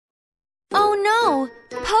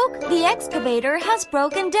Poke, the excavator has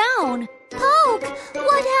broken down. Poke,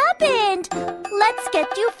 what happened? Let's get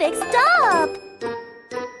you fixed up.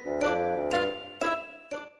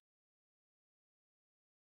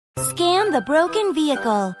 Scan the broken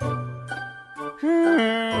vehicle.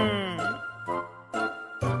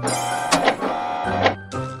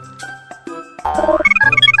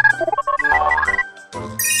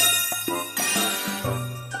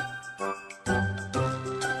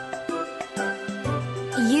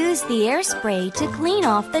 Use the air spray to clean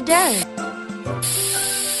off the dirt.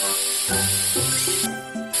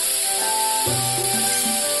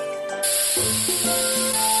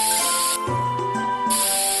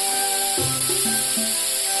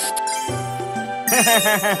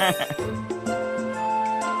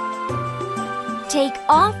 Take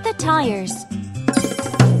off the tires.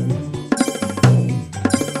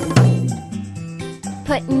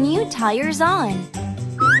 Put new tires on.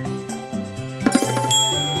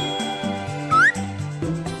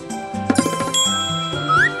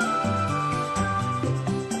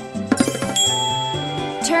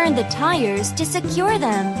 Turn the tires to secure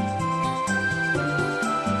them.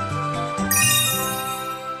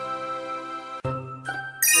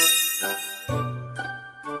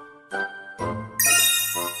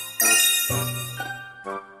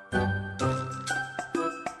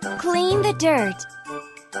 Clean the dirt.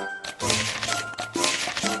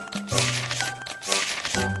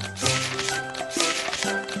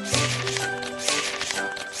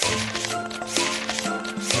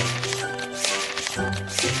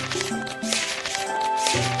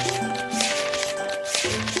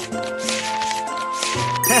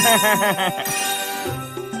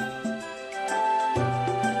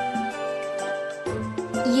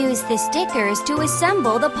 Use the stickers to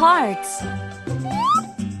assemble the parts.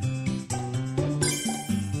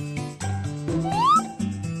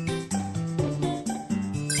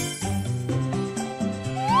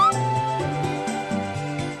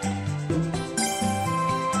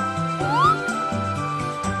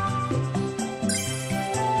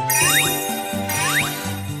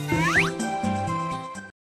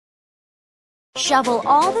 Shovel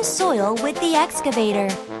all the soil with the excavator.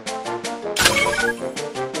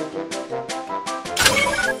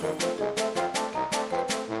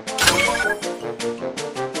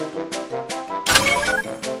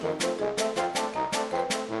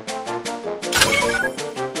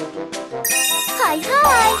 Hi!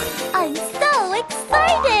 I'm so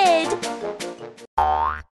excited!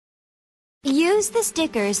 Use the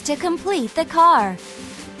stickers to complete the car.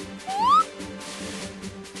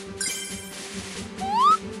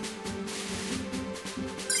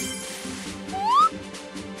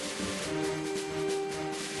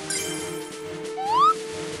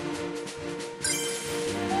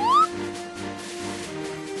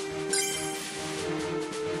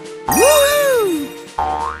 Woo!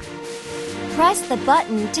 Press the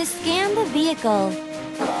button to scan the vehicle.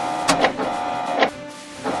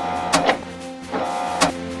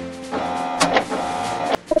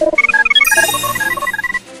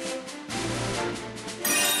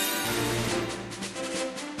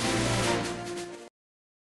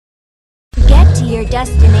 Get to your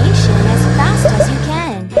destination as fast as you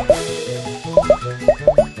can.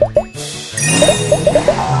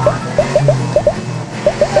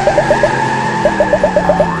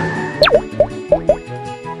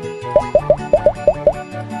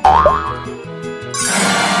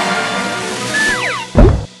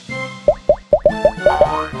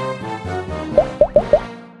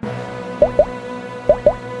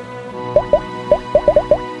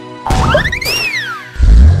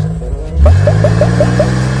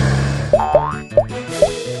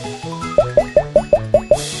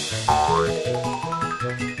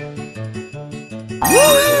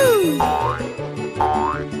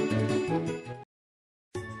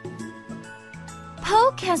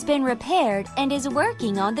 Poke has been repaired and is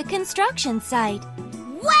working on the construction site.